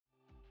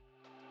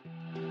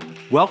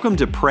Welcome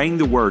to Praying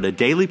the Word, a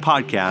daily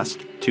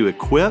podcast to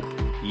equip,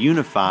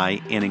 unify,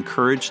 and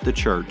encourage the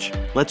church.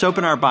 Let's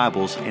open our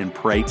Bibles and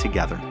pray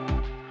together.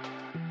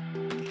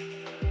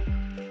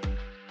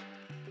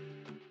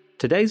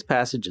 Today's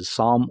passage is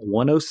Psalm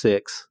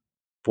 106,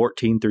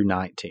 14 through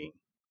 19.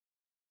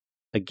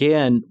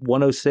 Again,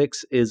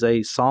 106 is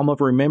a psalm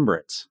of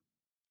remembrance,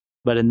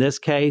 but in this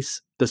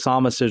case, the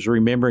psalmist is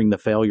remembering the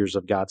failures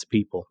of God's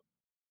people.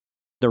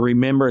 The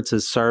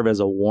remembrances serve as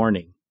a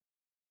warning.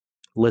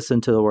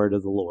 Listen to the word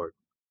of the Lord.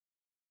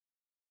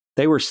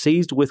 They were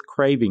seized with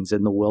cravings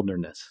in the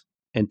wilderness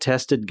and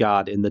tested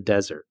God in the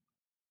desert.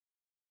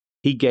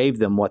 He gave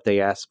them what they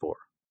asked for,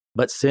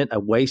 but sent a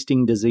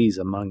wasting disease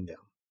among them.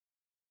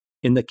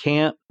 In the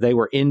camp, they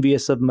were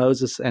envious of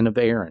Moses and of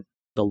Aaron,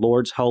 the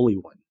Lord's Holy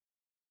One.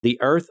 The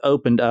earth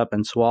opened up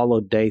and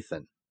swallowed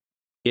Dathan.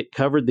 It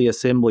covered the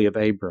assembly of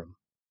Abram.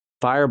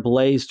 Fire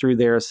blazed through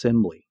their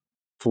assembly.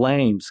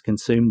 Flames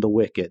consumed the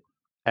wicked.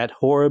 At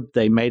Horeb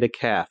they made a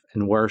calf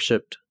and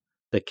worshipped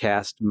the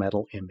cast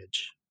metal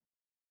image.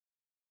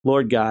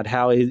 Lord God,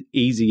 how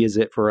easy is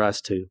it for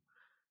us to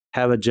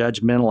have a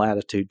judgmental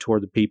attitude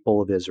toward the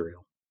people of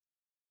Israel?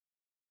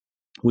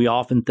 We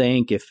often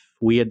think if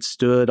we had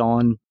stood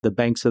on the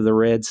banks of the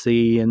Red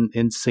Sea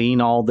and seen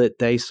all that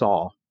they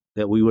saw,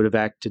 that we would have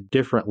acted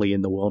differently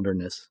in the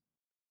wilderness.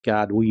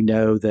 God, we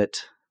know that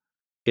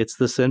it's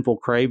the sinful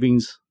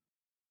cravings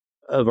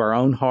of our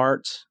own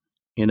hearts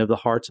and of the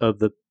hearts of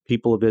the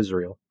people of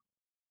Israel.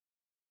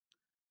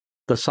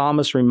 The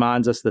psalmist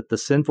reminds us that the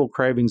sinful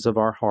cravings of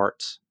our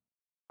hearts,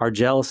 our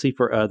jealousy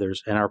for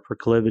others, and our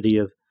proclivity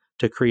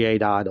to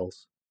create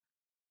idols,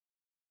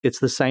 it's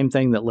the same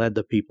thing that led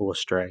the people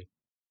astray.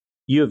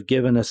 You have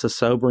given us a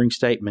sobering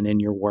statement in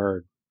your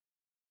word.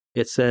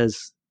 It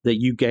says that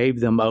you gave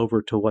them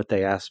over to what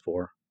they asked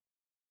for.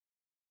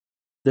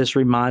 This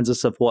reminds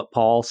us of what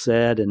Paul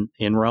said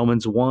in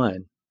Romans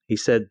 1. He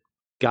said,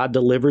 God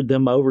delivered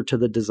them over to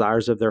the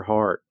desires of their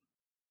heart.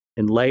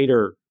 And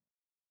later,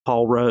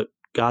 Paul wrote,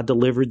 God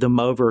delivered them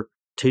over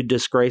to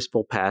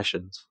disgraceful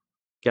passions.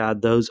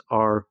 God, those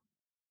are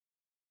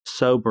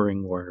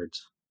sobering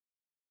words.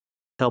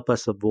 Help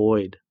us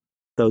avoid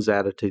those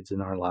attitudes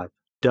in our life.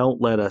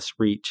 Don't let us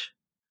reach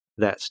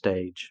that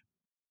stage.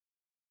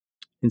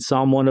 In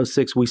Psalm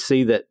 106, we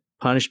see that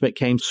punishment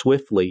came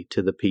swiftly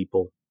to the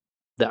people.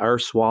 The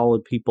earth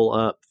swallowed people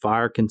up.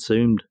 Fire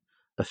consumed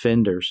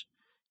offenders.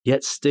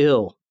 Yet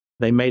still,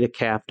 they made a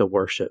calf to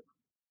worship.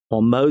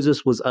 While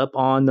Moses was up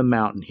on the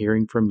mountain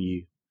hearing from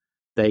you,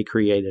 they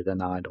created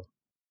an idol.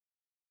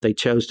 They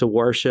chose to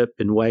worship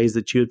in ways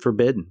that you had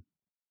forbidden.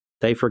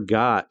 They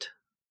forgot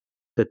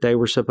that they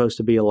were supposed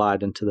to be a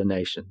light unto the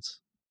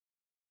nations.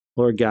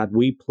 Lord God,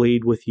 we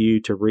plead with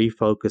you to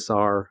refocus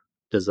our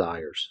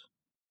desires.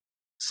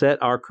 Set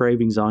our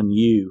cravings on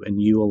you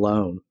and you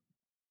alone.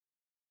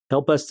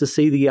 Help us to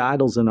see the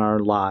idols in our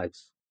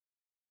lives.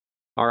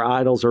 Our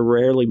idols are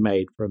rarely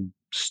made from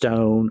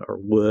stone or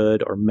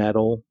wood or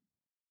metal,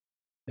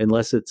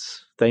 unless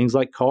it's things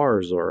like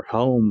cars or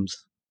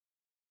homes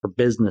or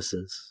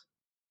businesses.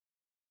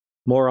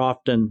 More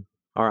often,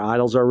 our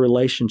idols are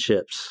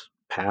relationships,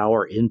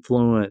 power,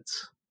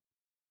 influence,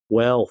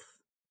 wealth,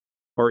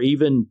 or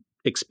even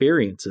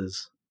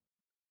experiences.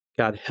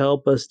 God,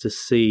 help us to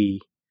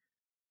see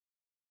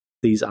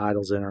these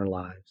idols in our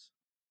lives.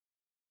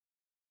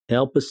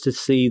 Help us to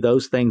see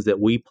those things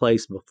that we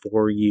place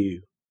before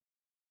you,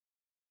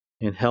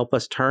 and help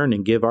us turn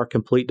and give our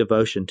complete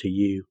devotion to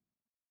you.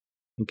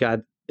 And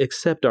God,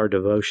 accept our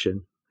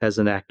devotion as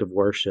an act of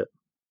worship.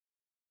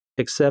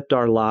 Accept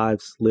our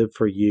lives lived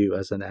for you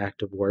as an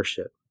act of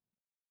worship.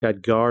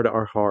 God, guard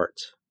our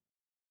hearts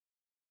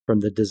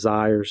from the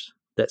desires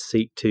that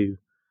seek to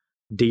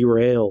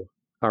derail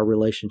our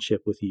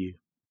relationship with you.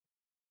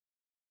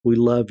 We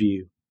love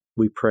you.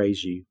 We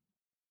praise you.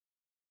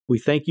 We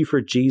thank you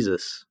for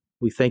Jesus.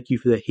 We thank you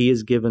that he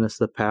has given us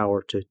the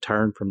power to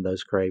turn from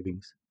those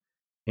cravings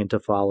and to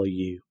follow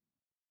you.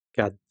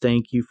 God,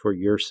 thank you for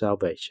your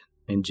salvation.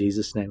 In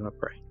Jesus' name I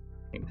pray.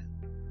 Amen.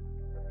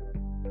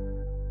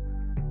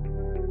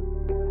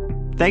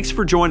 Thanks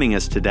for joining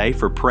us today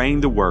for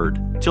Praying the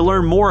Word. To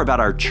learn more about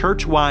our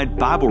church-wide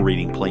Bible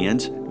reading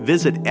plans,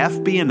 visit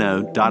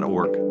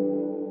FBNO.org.